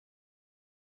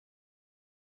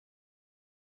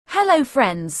Hello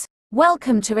friends,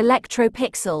 welcome to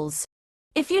ElectroPixels.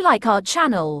 If you like our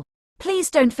channel,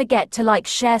 please don't forget to like,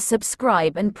 share,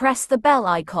 subscribe and press the bell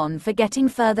icon for getting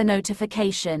further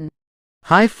notification.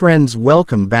 Hi friends,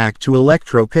 welcome back to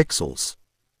ElectroPixels.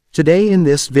 Today in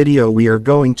this video we are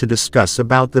going to discuss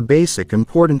about the basic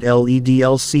important LED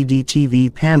LCD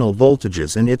TV panel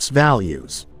voltages and its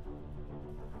values.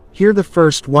 Here the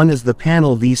first one is the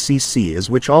panel VCC,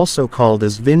 which also called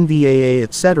as VIN, VAA,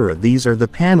 etc. These are the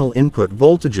panel input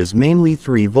voltages. Mainly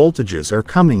three voltages are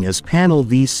coming as panel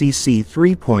VCC: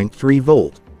 3.3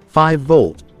 volt, 5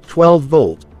 volt, 12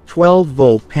 volt. 12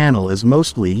 volt panel is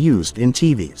mostly used in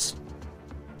TVs.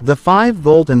 The 5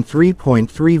 volt and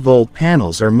 3.3 volt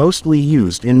panels are mostly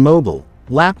used in mobile,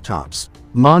 laptops,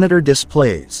 monitor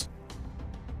displays.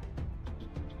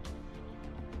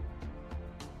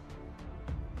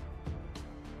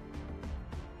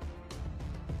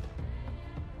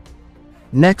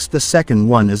 Next, the second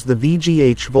one is the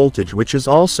VGH voltage, which is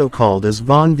also called as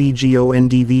VON, VGO,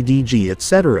 ND,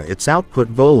 etc. Its output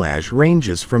voltage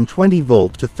ranges from 20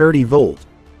 volt to 30 volt.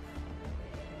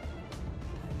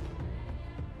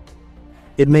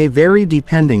 It may vary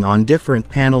depending on different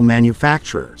panel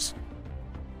manufacturers.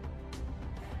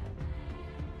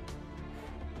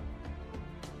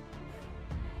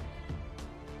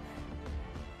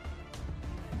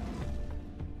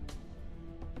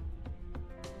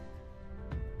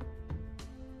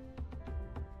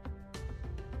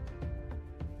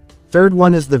 Third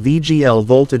one is the VGL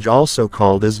voltage, also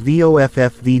called as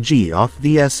VOFF, VG off,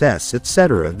 VSS,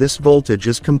 etc. This voltage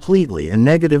is completely a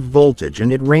negative voltage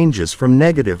and it ranges from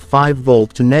 -5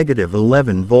 volt to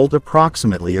 -11 volt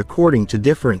approximately according to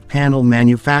different panel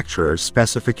manufacturers'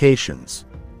 specifications.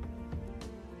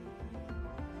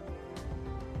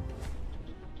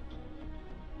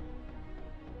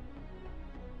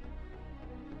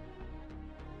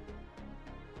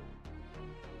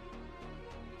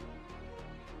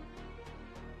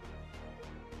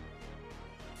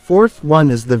 Fourth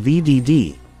one is the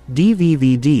VDD,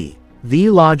 DVVD,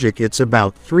 V-logic. It's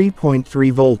about 3.3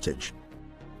 voltage.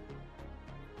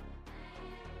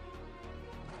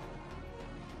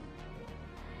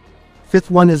 Fifth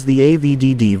one is the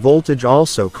AVDD voltage,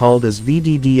 also called as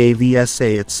VDD,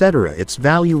 AVSA, etc. Its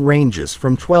value ranges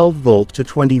from 12 volt to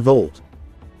 20 volt.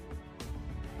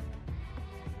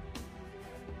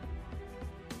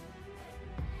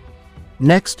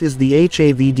 Next is the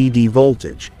HAVDD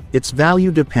voltage. Its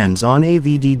value depends on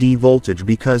AVDD voltage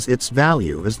because its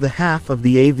value is the half of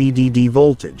the AVDD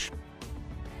voltage.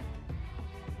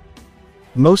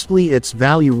 Mostly its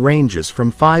value ranges from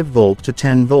 5 volt to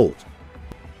 10 volt.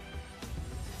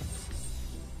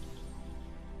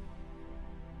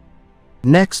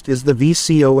 Next is the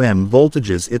VCOM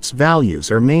voltages. Its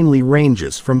values are mainly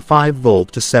ranges from 5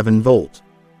 volt to 7 volt.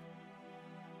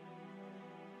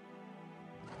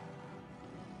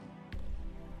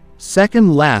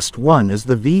 Second last one is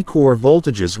the V-core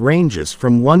voltages, ranges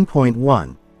from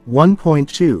 1.1,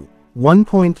 1.2,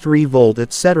 1.3 volt,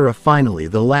 etc. Finally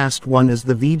the last one is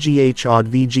the VGH odd,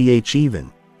 VGH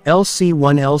even,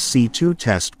 LC1, LC2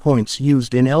 test points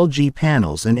used in LG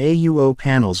panels and AUO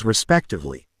panels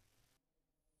respectively.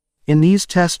 In these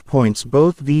test points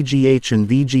both VGH and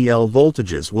VGL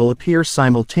voltages will appear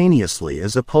simultaneously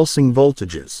as a pulsing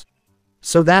voltages.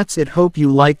 So that's it. Hope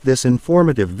you like this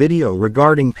informative video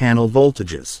regarding panel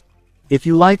voltages. If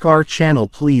you like our channel,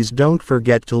 please don't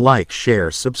forget to like, share,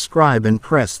 subscribe and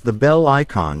press the bell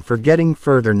icon for getting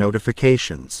further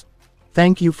notifications.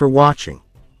 Thank you for watching.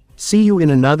 See you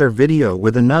in another video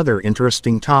with another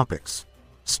interesting topics.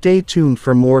 Stay tuned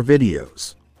for more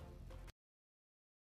videos.